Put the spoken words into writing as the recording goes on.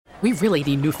We really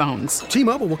need new phones.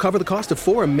 T-Mobile will cover the cost of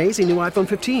 4 amazing new iPhone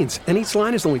 15s, and each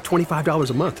line is only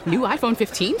 $25 a month. New iPhone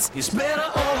 15s? It's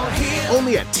better over here.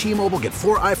 Only at T-Mobile, get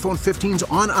 4 iPhone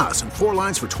 15s on us and 4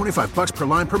 lines for $25 per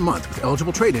line per month with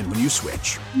eligible trade-in when you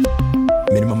switch.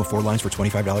 Minimum of 4 lines for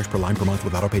 $25 per line per month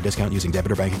with autopay discount using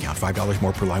debit or bank account. $5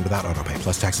 more per line without autopay,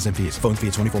 plus taxes and fees. Phone fee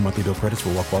at 24 monthly bill credits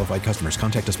for well-qualified customers.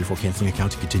 Contact us before canceling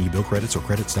account to continue bill credits or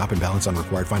credit stop and balance on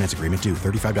required finance agreement due.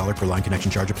 $35 per line connection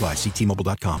charge applies. See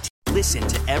T-Mobile.com. Listen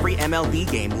to every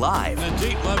MLB game live. In the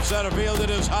deep left center field, it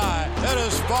is high, it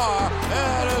is far,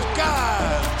 it is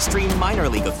gone. Stream minor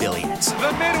league affiliates.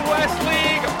 The Midwest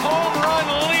League home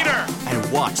run leader. And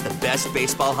watch the best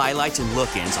baseball highlights and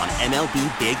look-ins on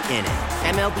MLB Big Inning.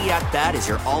 MLB At Bat is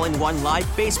your all-in-one live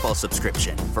baseball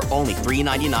subscription for only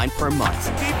 $3.99 per month.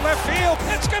 Deep left field,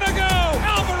 it's gonna go.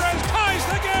 Alvarez ties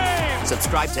the game.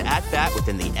 Subscribe to At Bat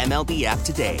within the MLB app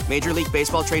today. Major League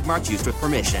Baseball trademarks used with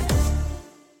permission.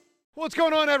 What's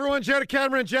going on, everyone? Jared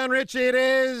Cameron, John Ritchie. It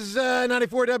is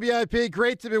 94 WIP.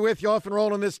 Great to be with you off and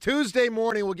rolling this Tuesday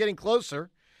morning. We're getting closer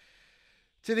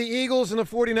to the Eagles and the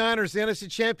 49ers, the NFC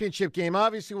Championship game.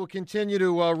 Obviously, we'll continue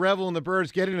to revel in the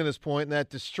Birds getting to this point and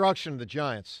that destruction of the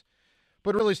Giants.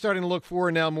 But really starting to look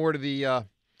forward now more to the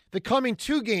coming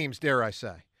 2 games, dare I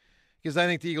say, because I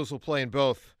think the Eagles will play in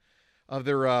both of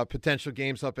their potential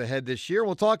games up ahead this year.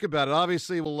 We'll talk about it.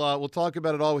 Obviously, we'll talk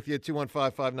about it all with you at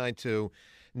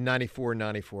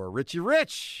 215-592-9494. Richie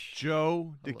Rich.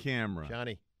 Joe DeCamara.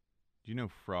 Johnny. Do you know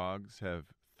frogs have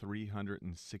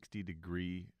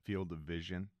 360-degree field of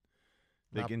vision?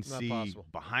 They can see possible.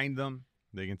 Behind them.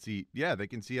 They can see, they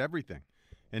can see everything.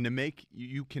 And to make,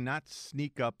 you cannot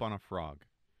sneak up on a frog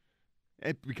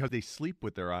because they sleep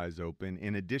with their eyes open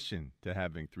in addition to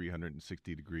having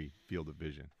 360-degree field of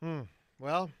vision.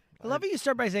 Well, I love how you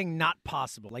start by saying not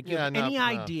possible. Like you have any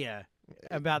idea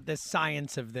about the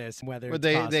science of this, whether it's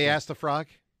possible. They asked the frog?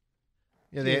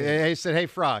 Yeah, they said, "Hey,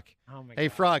 frog. Oh my hey,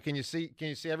 God. frog. Can you see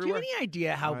everywhere?" Do you have any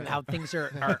idea how things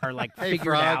are like hey,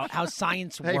 figured frog. out? How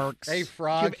science works? Hey,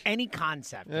 frog. Do you have any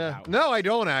concept? About No, I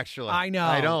don't actually. I know.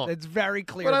 I don't. It's very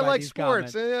clear. But I by like these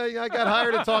sports. I got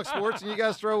hired to talk sports, and you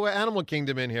guys throw Animal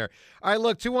Kingdom in here. All right,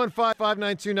 look,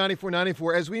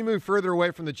 215-592-9494. As we move further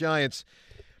away from the Giants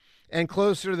and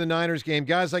closer to the Niners game,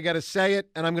 guys, I got to say it,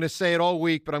 and I'm going to say it all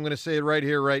week, but I'm going to say it right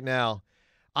here, right now.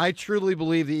 I truly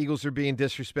believe the Eagles are being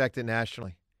disrespected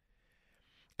nationally.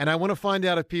 And I want to find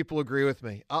out if people agree with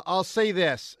me. I'll say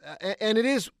this, and it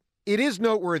is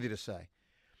noteworthy to say.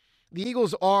 The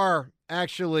Eagles are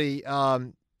actually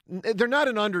they're not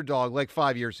an underdog like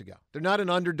 5 years ago. They're not an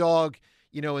underdog,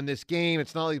 in this game.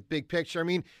 It's not like a big picture. I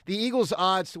mean, the Eagles'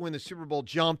 odds to win the Super Bowl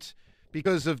jumped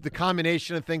because of the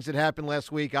combination of things that happened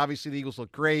last week. Obviously, the Eagles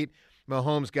look great.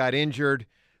 Mahomes got injured.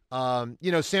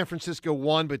 San Francisco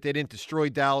won, but they didn't destroy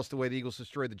Dallas the way the Eagles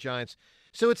destroyed the Giants.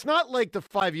 So it's not like the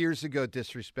 5 years ago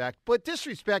disrespect, but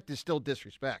disrespect is still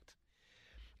disrespect.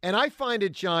 And I find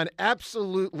it, John,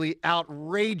 absolutely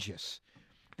outrageous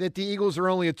that the Eagles are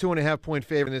only a 2.5-point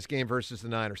favorite in this game versus the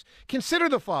Niners. Consider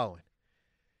the following.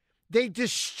 They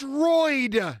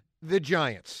destroyed the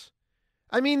Giants.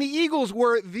 I mean, the Eagles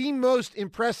were the most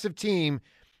impressive team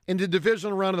in the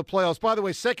divisional round of the playoffs. By the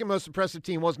way, second most impressive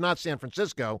team was not San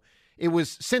Francisco. It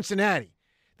was Cincinnati.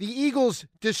 The Eagles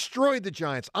destroyed the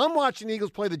Giants. I'm watching the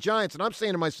Eagles play the Giants, and I'm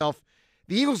saying to myself,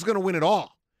 the Eagles are going to win it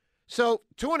all. So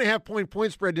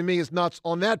 2.5-point spread to me is nuts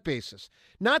on that basis.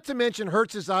 Not to mention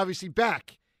Hurts is obviously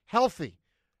back, healthy.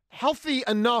 Healthy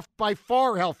enough, by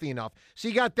far healthy enough. So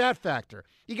you got that factor.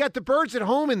 You got the Birds at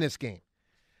home in this game.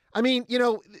 I mean,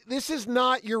 this is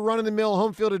not your run-of-the-mill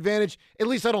home field advantage. At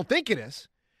least I don't think it is.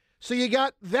 So you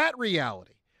got that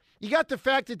reality. You got the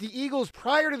fact that the Eagles,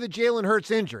 prior to the Jalen Hurts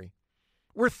injury,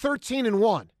 were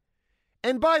 13-1.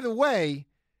 And by the way,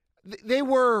 they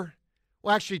were,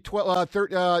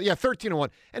 13-1.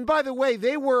 And by the way,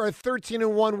 they were a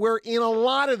 13-1 where in a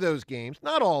lot of those games,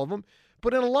 not all of them,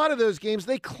 but in a lot of those games,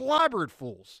 they clobbered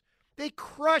fools. They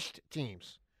crushed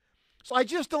teams. So I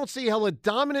just don't see how a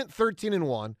dominant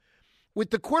 13-1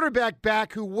 with the quarterback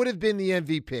back who would have been the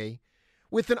MVP,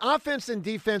 with an offense and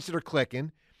defense that are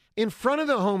clicking, in front of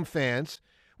the home fans,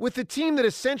 with the team that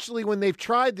essentially, when they've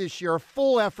tried this year, a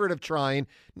full effort of trying,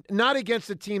 not against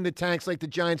a team that tanks like the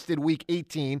Giants did week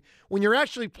 18. When you're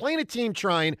actually playing a team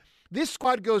trying, this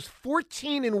squad goes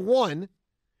 14-1,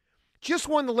 just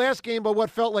won the last game by what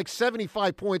felt like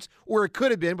 75 points, or it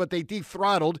could have been, but they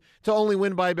de-throttled to only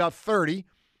win by about 30.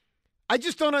 I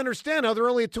just don't understand how they're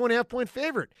only a 2.5-point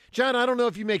favorite. John, I don't know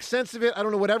if you make sense of it. I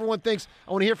don't know what everyone thinks.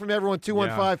 I want to hear from everyone,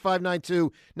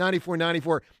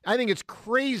 215-592-9494. I think it's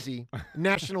crazy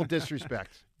national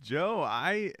disrespect. Joe,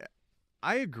 I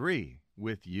agree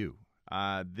with you.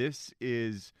 This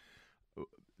is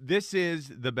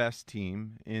the best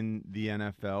team in the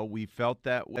NFL. We felt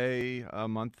that way a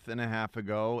month and a half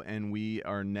ago, and we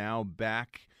are now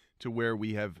back to where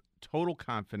we have total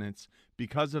confidence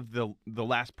because of the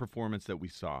last performance that we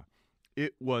saw.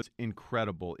 It was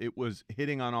incredible. It was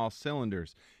hitting on all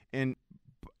cylinders. And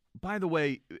by the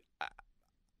way,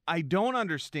 I don't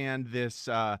understand this.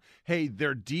 Hey,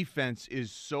 their defense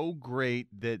is so great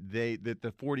that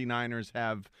the 49ers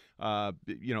have a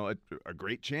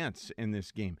great chance in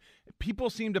this game. People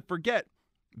seem to forget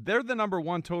they're the number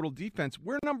one total defense.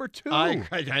 We're number two. I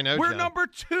know. We're John. number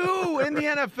two in the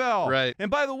NFL. Right. And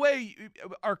by the way,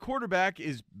 our quarterback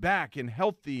is back and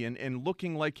healthy and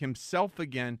looking like himself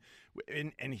again.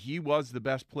 And he was the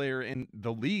best player in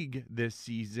the league this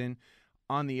season.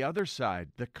 On the other side,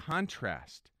 the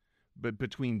contrast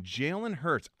between Jalen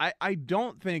Hurts, I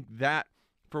don't think that,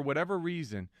 for whatever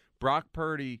reason, Brock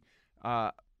Purdy,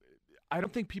 I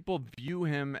don't think people view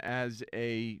him as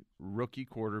a rookie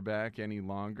quarterback any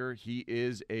longer. He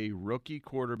is a rookie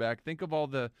quarterback. Think of all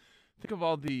the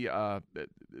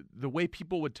way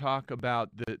people would talk about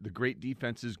the great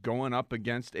defenses going up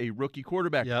against a rookie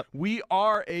quarterback. Yep. We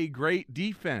are a great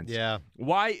defense. Yeah.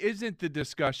 Why isn't the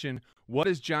discussion, what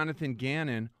is Jonathan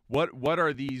Gannon, what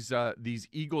are these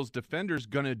Eagles defenders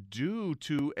going to do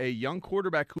to a young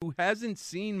quarterback who hasn't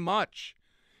seen much?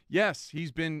 Yes,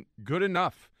 he's been good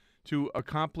enough to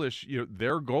accomplish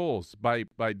their goals by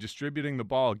distributing the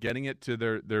ball, getting it to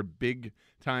their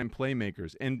big-time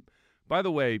playmakers. And by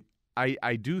the way,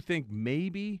 I do think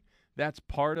maybe that's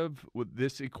part of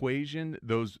this equation,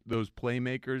 those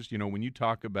playmakers. When you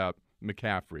talk about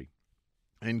McCaffrey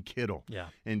and Kittle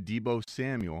and Deebo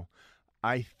Samuel,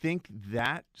 I think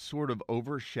that sort of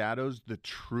overshadows the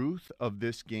truth of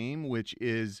this game, which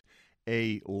is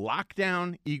a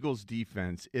lockdown Eagles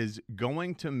defense is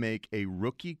going to make a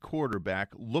rookie quarterback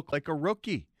look like a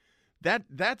rookie.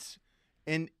 That's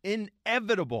an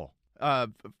inevitable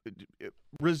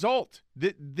result.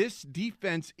 This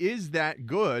defense is that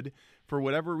good. For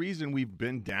whatever reason, we've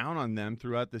been down on them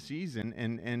throughout the season,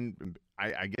 and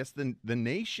I guess the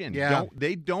nation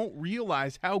don't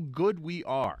realize how good we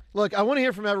are. Look, I want to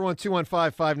hear from everyone.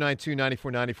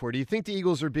 215-592-9494. Do you think the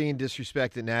Eagles are being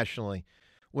disrespected nationally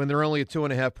when they're only a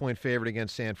 2.5-point favorite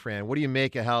against San Fran? What do you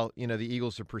make of how the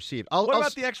Eagles are perceived? What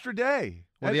about the extra day?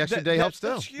 Well, the extra day helps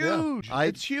still. It's huge. Yeah.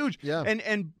 It's huge. Yeah.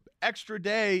 And extra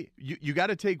day, you got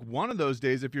to take one of those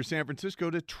days if you're San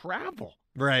Francisco to travel.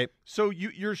 Right. So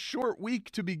you're short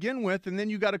week to begin with, and then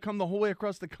you got to come the whole way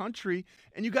across the country,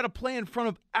 and you got to play in front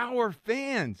of our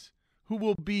fans who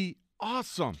will be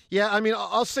awesome. Yeah, I mean,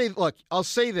 I'll say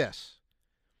this.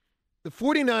 The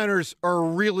 49ers are a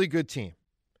really good team.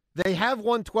 They have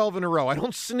won 12 in a row. I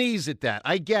don't sneeze at that.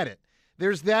 I get it.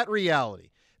 There's that reality.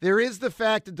 There is the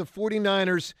fact that the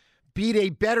 49ers beat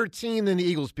a better team than the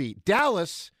Eagles beat.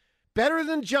 Dallas, better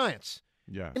than Giants.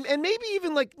 Yes. And maybe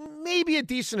even maybe a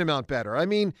decent amount better. I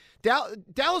mean,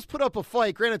 Dallas put up a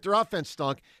fight. Granted, their offense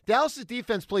stunk. Dallas'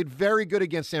 defense played very good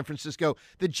against San Francisco.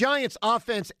 The Giants'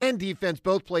 offense and defense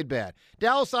both played bad.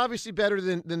 Dallas obviously better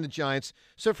than the Giants.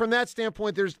 So from that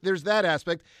standpoint, there's that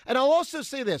aspect. And I'll also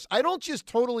say this. I don't just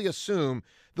totally assume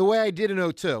the way I did in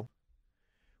 2002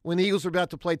 when the Eagles were about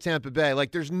to play Tampa Bay.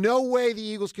 Like, there's no way the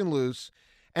Eagles can lose.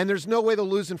 And there's no way they'll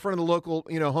lose in front of the local,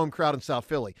 home crowd in South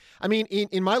Philly. I mean,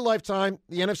 in my lifetime,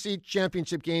 the NFC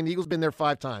Championship game, the Eagles have been there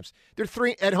 5 times. They're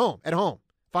 3 at home,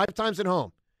 5 times at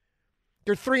home.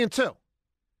 They're 3-2.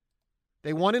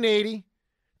 They won in 80.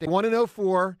 They won in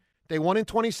 04. They won in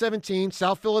 2017.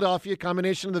 South Philadelphia,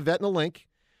 combination of the vet and the link.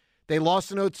 They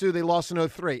lost in 02. They lost in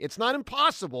 03. It's not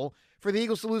impossible for the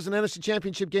Eagles to lose an NFC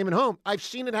Championship game at home. I've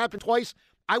seen it happen twice.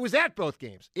 I was at both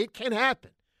games. It can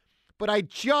happen. But I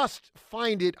just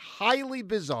find it highly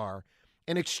bizarre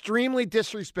and extremely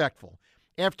disrespectful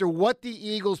after what the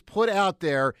Eagles put out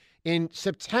there in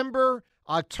September,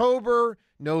 October,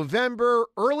 November,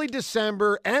 early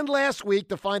December, and last week,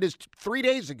 defined as 3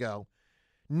 days ago,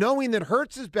 knowing that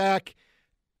Hurts is back.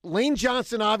 Lane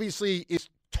Johnson obviously is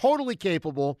totally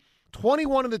capable.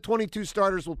 21 of the 22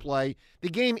 starters will play. The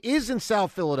game is in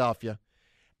South Philadelphia.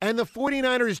 And the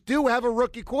 49ers do have a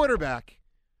rookie quarterback.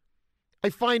 I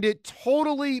find it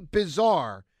totally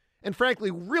bizarre and,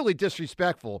 frankly, really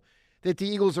disrespectful that the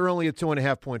Eagles are only a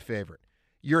 2.5-point favorite.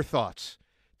 Your thoughts?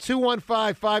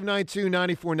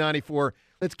 215-592-9494.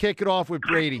 Let's kick it off with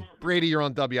Brady. Brady, you're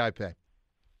on WIP.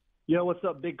 Yo, what's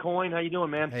up, Big Coin? How you doing,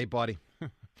 man? Hey, buddy.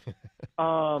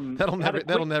 That'll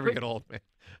never get old, man.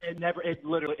 It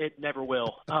never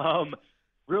will.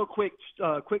 Real quick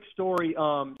story.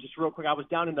 Just real quick. I was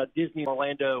down in Disney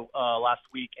Orlando last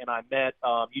week, and I met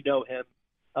him,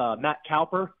 Matt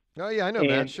Cowper. Oh, yeah, I know,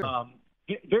 man. Sure.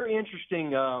 Very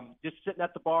interesting. Just sitting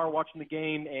at the bar watching the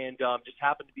game, and just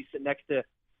happened to be sitting next to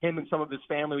him and some of his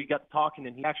family. We got talking,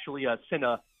 and he actually sent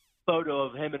a photo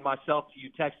of him and myself to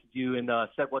you, texted you, and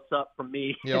said, "What's up?" from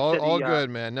me. Yeah, all good,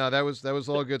 man. No, that was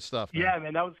all good stuff, man. Yeah,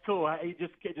 man, that was cool. He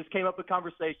just came up with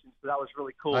conversations, so that was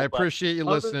really cool. I appreciate you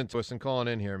listening to us and calling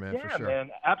in here, man. Yeah, for sure. Man,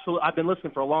 absolutely. I've been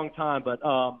listening for a long time, but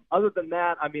other than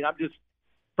that, I mean, I'm just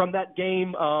from that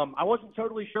game. I wasn't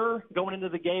totally sure going into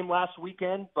the game last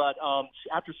weekend, but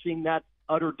after seeing that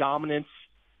utter dominance,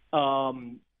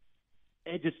 we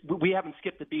haven't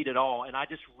skipped a beat at all, and I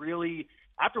just really.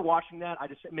 After watching that, I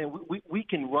just said, man, we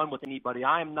can run with anybody.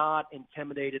 I am not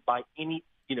intimidated by any,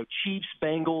 Chiefs,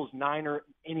 Bengals, Niner,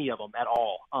 any of them at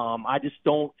all. I just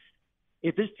don't.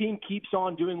 If this team keeps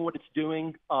on doing what it's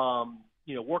doing,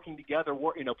 working together,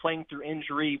 playing through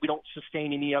injury, we don't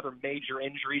sustain any other major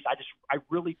injuries. I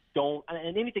really don't.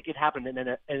 And anything could happen in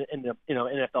the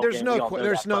NFL.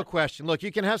 There's no question. Look,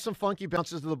 you can have some funky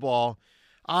bounces to the ball.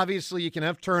 Obviously, you can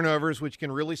have turnovers, which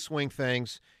can really swing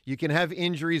things. You can have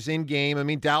injuries in game. I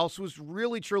mean, Dallas was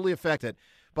really, truly affected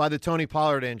by the Tony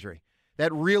Pollard injury.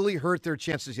 That really hurt their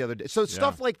chances the other day. So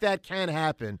stuff like that can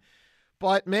happen.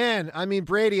 But, man, I mean,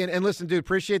 Brady, and listen, dude,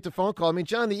 appreciate the phone call. I mean,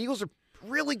 John, the Eagles are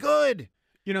really good.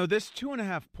 This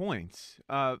 2.5 points,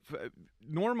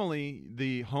 normally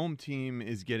the home team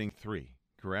is getting 3,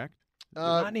 correct?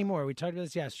 Not anymore. We talked about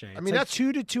this yesterday. It's that's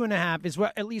 2 to 2.5 is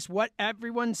what at least what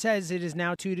everyone says. It is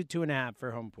now 2 to 2.5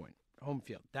 for home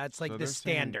field. That's like the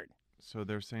standard. So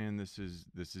they're saying this is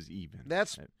even.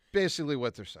 That's basically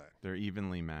what they're saying. They're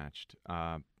evenly matched.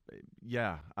 And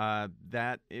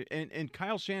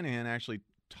Kyle Shanahan actually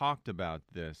talked about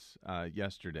this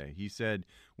yesterday. He said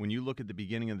when you look at the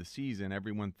beginning of the season,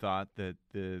 everyone thought that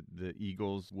the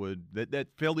Eagles that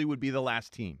Philly would be the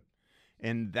last team.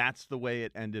 And that's the way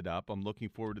it ended up. I'm looking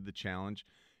forward to the challenge.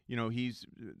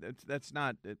 That's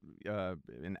not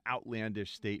an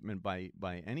outlandish statement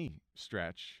by any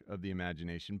stretch of the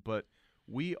imagination, but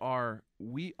we are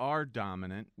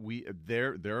dominant.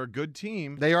 They're a good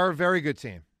team. They are a very good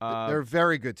team. They're a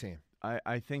very good team.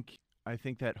 I think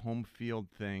that home field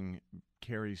thing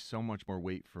carries so much more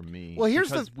weight for me. Well,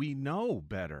 because we know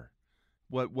better.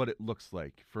 What it looks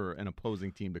like for an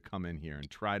opposing team to come in here and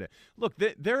try to look.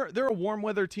 They're a warm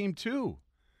weather team too.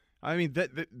 I mean,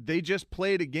 they just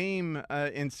played a game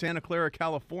in Santa Clara,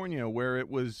 California, where it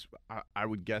was, I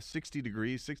would guess, 60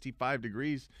 degrees, 65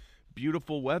 degrees,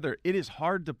 beautiful weather. It is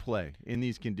hard to play in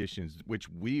these conditions, which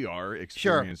we are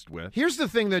experienced with. Here's the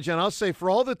thing, though, Jen. I'll say for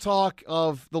all the talk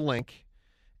of the Link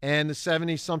and the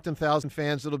 70-something thousand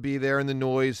fans that'll be there and the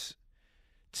noise,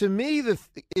 to me,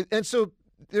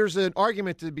 there's an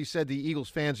argument to be said the Eagles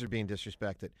fans are being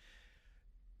disrespected.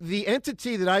 The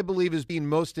entity that I believe is being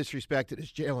most disrespected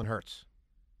is Jalen Hurts.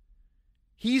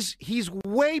 He's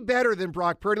way better than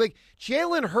Brock Purdy. Like,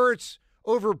 Jalen Hurts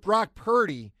over Brock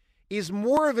Purdy is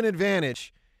more of an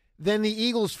advantage than the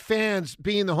Eagles fans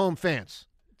being the home fans.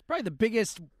 It's probably the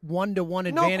biggest one-to-one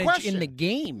advantage in the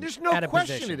game. There's no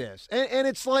question it is. And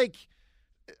it's like,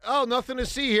 nothing to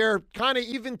see here. Kind of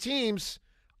even teams.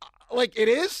 Like, it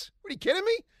is? What, are you kidding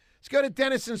me? Let's go to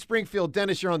Dennis in Springfield.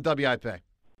 Dennis, you're on WIP.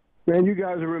 Man, you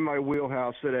guys are in my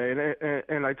wheelhouse today,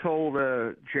 and I told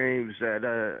James that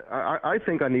I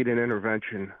think I need an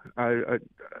intervention.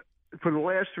 For the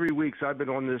last 3 weeks, I've been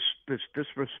on this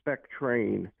disrespect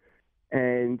train,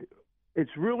 and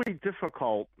it's really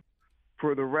difficult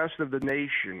for the rest of the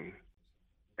nation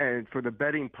and for the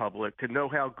betting public to know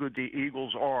how good the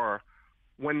Eagles are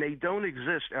when they don't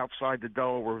exist outside the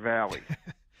Delaware Valley.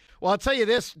 Well, I'll tell you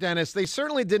this, Dennis. They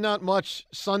certainly did not much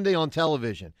Sunday on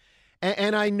television.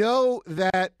 And I know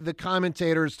that the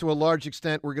commentators, to a large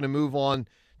extent, were going to move on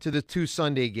to the 2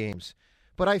 Sunday games.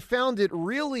 But I found it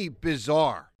really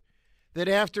bizarre that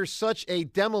after such a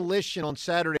demolition on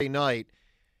Saturday night,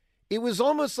 it was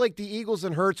almost like the Eagles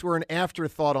and Hurts were an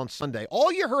afterthought on Sunday.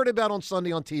 All you heard about on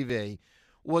Sunday on TV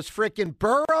was frickin'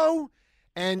 Burrow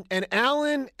and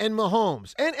Allen and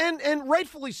Mahomes. And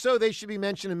rightfully so, they should be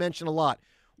mentioned a lot.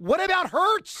 What about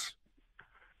Hurts?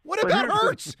 What about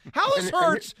Hurts? How is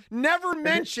Hurts never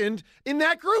mentioned in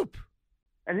that group?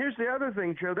 And here's the other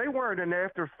thing, Joe. They weren't an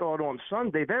afterthought on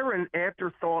Sunday. They were an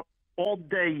afterthought all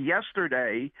day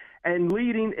yesterday and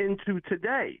leading into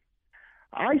today.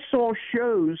 I saw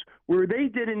shows where they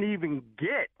didn't even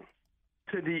get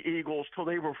to the Eagles till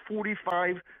they were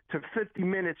 45 to 50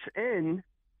 minutes in.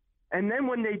 And then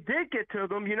when they did get to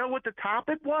them, you know what the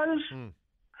topic was?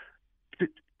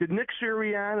 Did Nick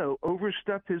Sirianni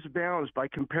overstep his bounds by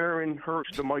comparing Hurts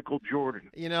to Michael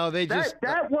Jordan?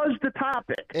 That was the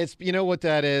topic. It's what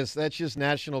that is. That's just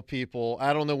national people.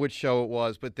 I don't know which show it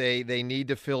was, but they need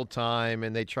to fill time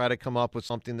and they try to come up with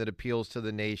something that appeals to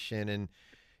the nation, and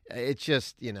it's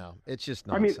just it's just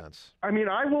nonsense.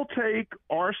 I will take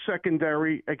our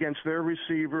secondary against their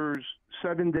receivers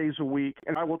 7 days a week,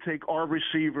 and I will take our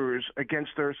receivers against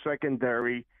their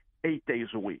secondary 8 days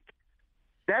a week.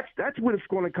 That's what it's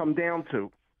going to come down to.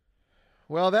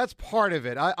 Well, that's part of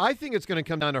it. I think it's going to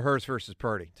come down to Hurts versus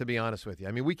Purdy, to be honest with you.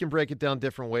 I mean, we can break it down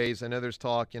different ways. I know there's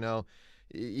talk,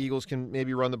 Eagles can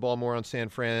maybe run the ball more on San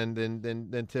Fran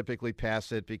than typically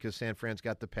pass it because San Fran's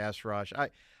got the pass rush.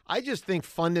 I just think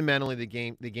fundamentally the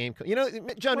game.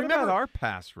 John, what remember about our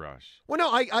pass rush? Well, no,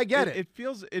 I get it. It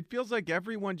feels like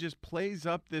everyone just plays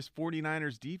up this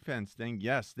 49ers defense thing.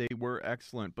 Yes, they were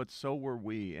excellent, but so were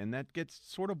we, and that gets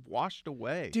sort of washed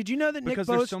away. Did you know that because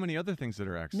there's so many other things that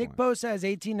are excellent? Nick Bosa has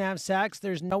 18.5 sacks.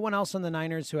 There's no one else on the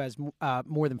Niners who has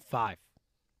more than 5.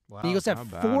 Wow, the Eagles have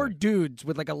 4 dudes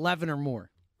with like 11 or more.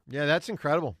 Yeah, that's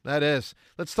incredible. That is.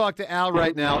 Let's talk to Al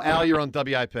right now. Al, you're on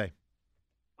WIP.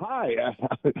 Hi.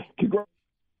 Congrats.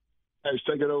 Guys,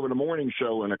 taking over the morning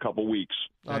show in a couple weeks.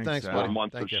 Thanks, buddy. A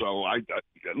month Thank or you. so. I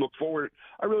look forward.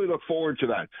 I really look forward to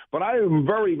that. But I am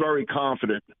very, very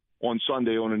confident on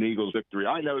Sunday on an Eagles victory.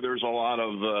 I know there's a lot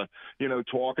of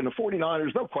talk, and the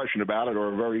 49ers, no question about it,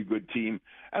 are a very good team.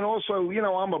 And also,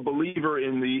 I'm a believer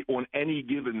in on any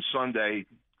given Sunday,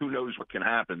 who knows what can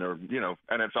happen. They're,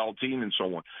 NFL team and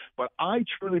so on. But I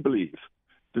truly believe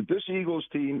that this Eagles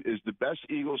team is the best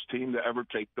Eagles team to ever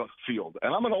take the field.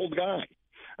 And I'm an old guy.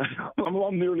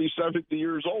 I'm nearly 70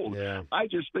 years old. Yeah. I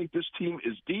just think this team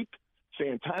is deep,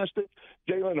 fantastic.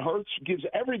 Jalen Hurts gives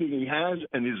everything he has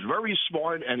and is very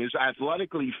smart and is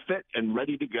athletically fit and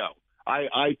ready to go.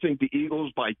 I think the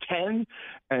Eagles by 10,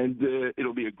 and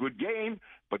it'll be a good game,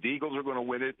 but the Eagles are going to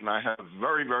win it, and I have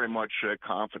very, very much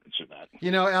confidence in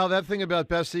that. Al, that thing about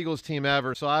best Eagles team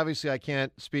ever, so obviously I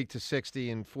can't speak to 60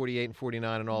 and 48 and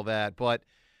 49 and all that, but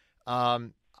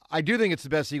I do think it's the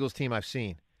best Eagles team I've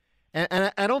seen.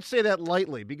 And I don't say that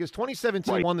lightly because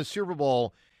 2017 won the Super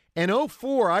Bowl, and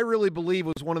 2004 I really believe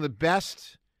was one of the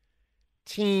best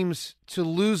teams to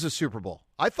lose a Super Bowl.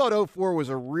 I thought 2004 was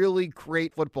a really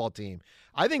great football team.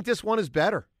 I think this one is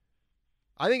better.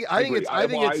 I agree.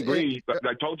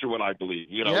 I told you what I believe.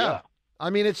 Yeah. I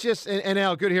mean, it's just, and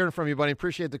Al, good hearing from you, buddy.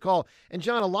 Appreciate the call. And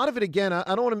John, a lot of it, again, I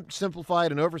don't want to simplify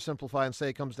it and oversimplify and say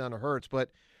it comes down to Hurts,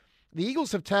 but the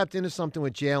Eagles have tapped into something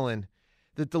with Jalen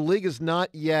that the league is not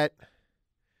yet,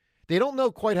 they don't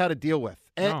know quite how to deal with.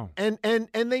 And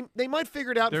they might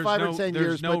figure it out in 5 or 10 years.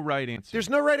 There's no right answer. There's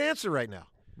no right answer right now.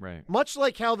 Right. Much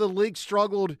like how the league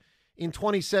struggled in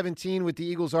 2017 with the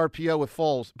Eagles RPO with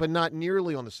Foles, but not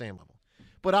nearly on the same level.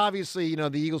 But obviously, the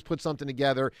Eagles put something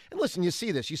together. And listen, you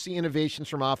see this. You see innovations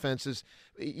from offenses,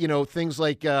 things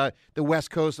like the West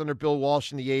Coast under Bill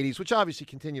Walsh in the 80s, which obviously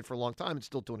continued for a long time and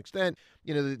still to an extent.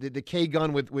 The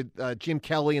K-gun with Jim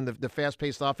Kelly and the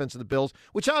fast-paced offense of the Bills,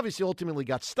 which obviously ultimately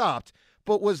got stopped,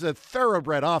 but was a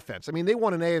thoroughbred offense. I mean, they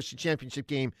won an AFC championship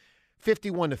game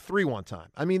 51-3 one time.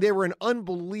 I mean, they were an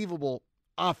unbelievable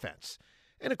offense.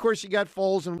 And, of course, you got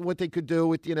Foles and what they could do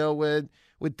with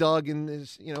Doug and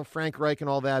his, Frank Reich and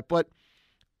all that. But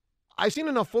I've seen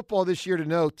enough football this year to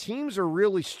know teams are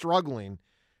really struggling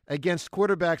against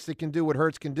quarterbacks that can do what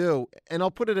Hurts can do. And I'll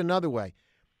put it another way.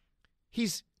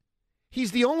 He's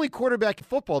the only quarterback in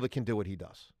football that can do what he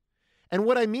does. And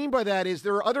what I mean by that is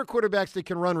there are other quarterbacks that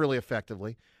can run really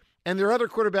effectively, and there are other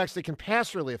quarterbacks that can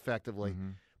pass really effectively. Mm-hmm.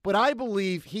 But I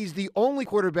believe he's the only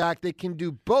quarterback that can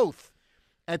do both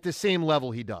at the same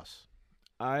level he does.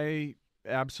 I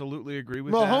absolutely agree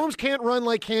with Mahomes that. Can't run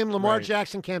like him. Lamar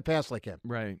Jackson can't pass like him.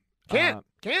 Right. Can't.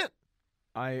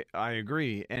 I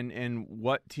agree. And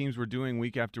what teams were doing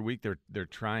week after week, they're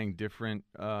trying different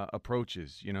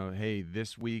approaches. Hey,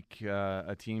 this week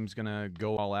a team's going to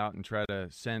go all out and try to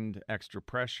send extra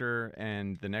pressure,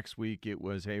 and the next week it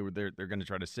was, hey, they're going to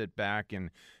try to sit back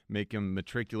and make them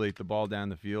matriculate the ball down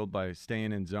the field by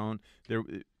staying in zone.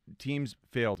 Teams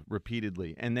failed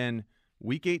repeatedly. And then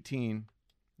week 18,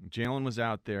 Jalen was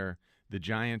out there. The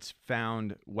Giants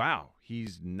found, wow,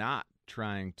 he's not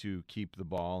trying to keep the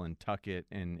ball and tuck it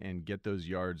and get those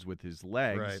yards with his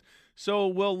legs. Right. So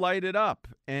we'll light it up.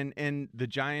 And the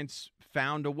Giants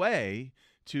found a way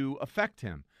to affect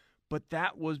him. But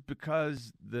that was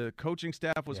because the coaching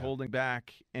staff was holding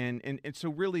back. And so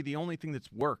really the only thing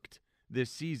that's worked this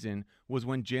season was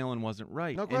when Jalen wasn't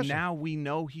right. No question. And now we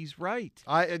know he's right.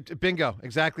 Bingo.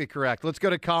 Exactly correct. Let's go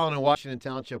to Colin in Washington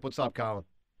Township. What's up, Colin?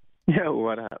 Yeah,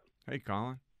 what up? Hey,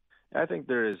 Colin. I think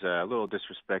there is a little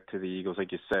disrespect to the Eagles.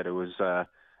 Like you said, it was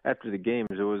after the games,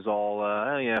 it was all,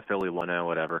 Philly won out,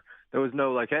 whatever. There was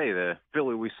no hey, the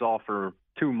Philly we saw for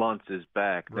 2 months is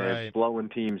back. They're blowing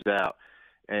teams out.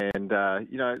 And,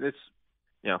 it's,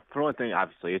 for one thing,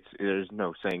 obviously, there's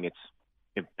no saying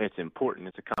it's important.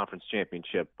 It's a conference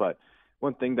championship. But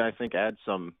one thing that I think adds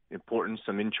some importance,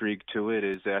 some intrigue to it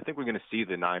is I think we're going to see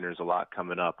the Niners a lot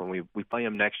coming up. When we play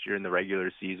them next year in the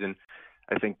regular season,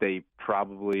 I think they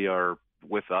probably are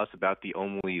with us about the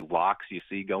only locks you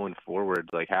see going forward.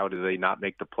 Like, how do they not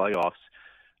make the playoffs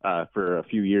for a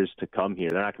few years to come here?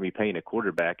 They're not going to be paying a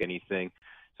quarterback anything.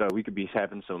 So we could be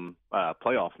having some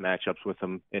playoff matchups with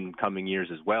them in coming years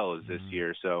as well as this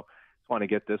year. So just want to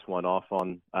get this one off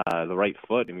on the right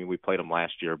foot. I mean, we played them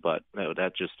last year, but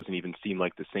that just doesn't even seem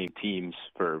like the same teams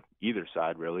for either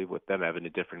side, really, with them having a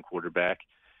different quarterback.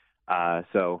 I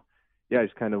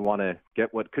just kind of want to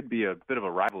get what could be a bit of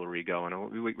a rivalry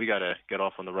going. We got to get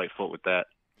off on the right foot with that.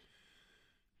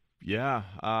 Yeah,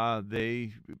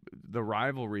 the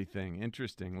rivalry thing,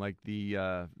 interesting. Like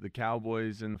the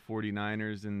Cowboys and the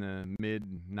 49ers in the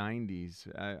mid-'90s.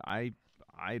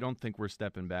 I don't think we're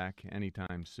stepping back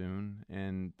anytime soon.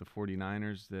 And the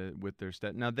 49ers with their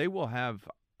step now, they will have,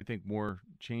 I think, more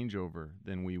changeover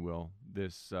than we will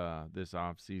this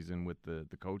offseason with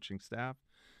the coaching staff.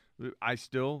 I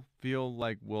still feel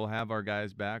like we'll have our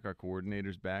guys back, our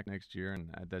coordinators back next year, and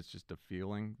that's just a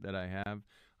feeling that I have.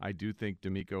 I do think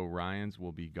DeMeco Ryans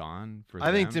will be gone for them.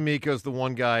 I think DeMeco's the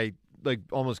one guy,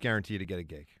 almost guaranteed to get a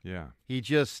gig. Yeah.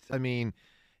 He's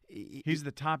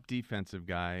the top defensive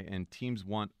guy, and teams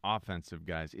want offensive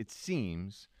guys, it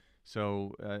seems.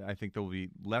 So I think there will be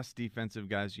less defensive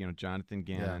guys, Jonathan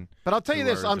Gannon. Yeah. But I'll tell you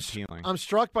this, I'm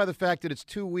struck by the fact that it's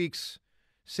 2 weeks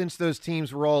since those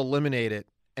teams were all eliminated,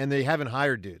 and they haven't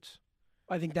hired dudes.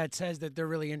 I think that says that they're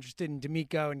really interested in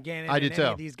DeMeco and Gannon. I do and too.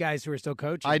 Any of these guys who are still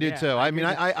coaching. I do too. I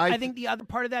think the other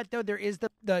part of that, though, there is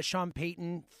the Sean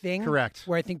Payton thing. Correct.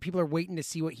 Where I think people are waiting to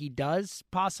see what he does,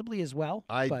 possibly as well.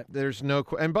 There's no.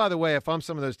 And by the way, if I'm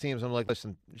some of those teams, I'm like,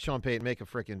 listen, Sean Payton, make a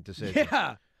freaking decision.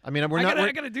 Yeah. I mean,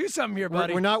 I got to do something here,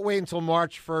 buddy. We're not waiting until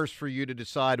March 1st for you to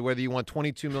decide whether you want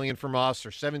 $22 million from us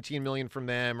or $17 million from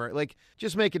them, or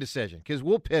just make a decision, because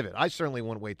we'll pivot. I certainly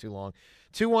won't wait too long.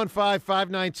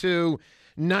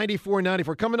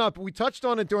 215-592-9494. Coming up, we touched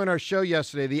on it during our show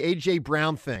yesterday, the A.J.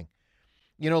 Brown thing.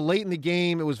 Late in the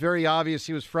game, it was very obvious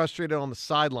he was frustrated on the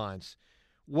sidelines.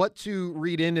 What to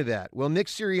read into that? Well, Nick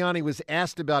Sirianni was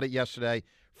asked about it yesterday.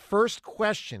 First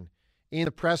question in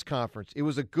the press conference. It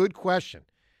was a good question.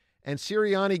 And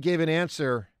Sirianni gave an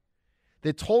answer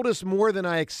that told us more than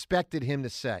I expected him to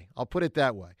say. I'll put it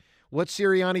that way. What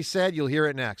Sirianni said, you'll hear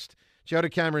it next. Joe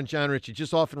DeCamara, John Ritchie,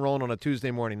 just off and rolling on a Tuesday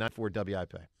morning, 9-4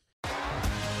 WIP.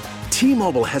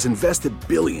 T-Mobile has invested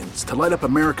billions to light up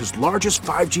America's largest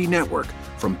 5G network,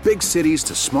 from big cities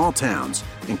to small towns,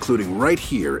 including right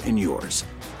here in yours.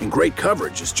 And great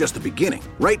coverage is just the beginning.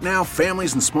 Right now,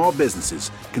 families and small businesses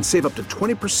can save up to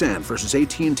 20% versus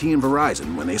AT&T and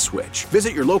Verizon when they switch.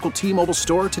 Visit your local T-Mobile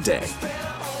store today.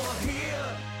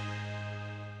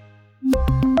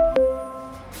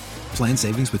 Plan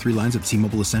savings with 3 lines of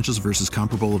T-Mobile Essentials versus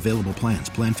comparable available plans.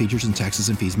 Plan features and taxes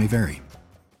and fees may vary.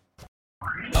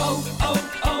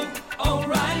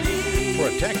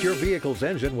 Protect your vehicle's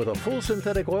engine with a full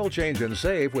synthetic oil change and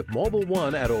save with Mobil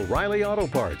 1 at O'Reilly Auto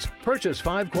Parts. Purchase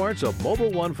 5 quarts of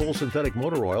Mobil 1 full synthetic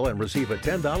motor oil and receive a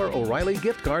 $10 O'Reilly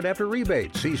gift card after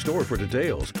rebate. See store for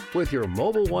details. With your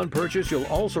Mobil 1 purchase, you'll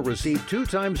also receive 2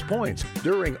 times points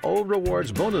during O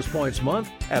Rewards Bonus Points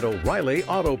Month at O'Reilly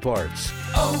Auto Parts.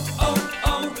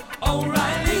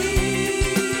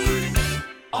 O'Reilly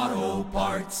Auto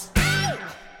Parts.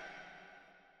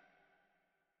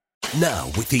 Now,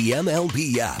 with the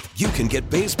MLB app, you can get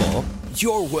baseball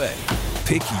your way.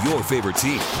 Pick your favorite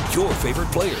team, your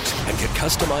favorite players, and get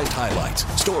customized highlights,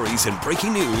 stories, and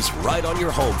breaking news right on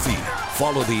your home feed.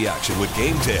 Follow the action with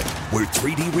Game 10, where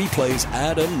 3D replays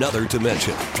add another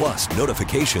dimension. Plus,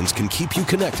 notifications can keep you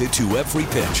connected to every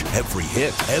pitch, every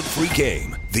hit, every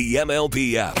game. The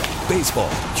MLB app.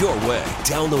 Baseball your way.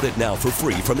 Download it now for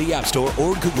free from the App Store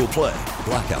or Google Play.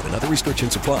 Blackout and other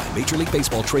restrictions apply. Major League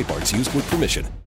Baseball trademarks used with permission.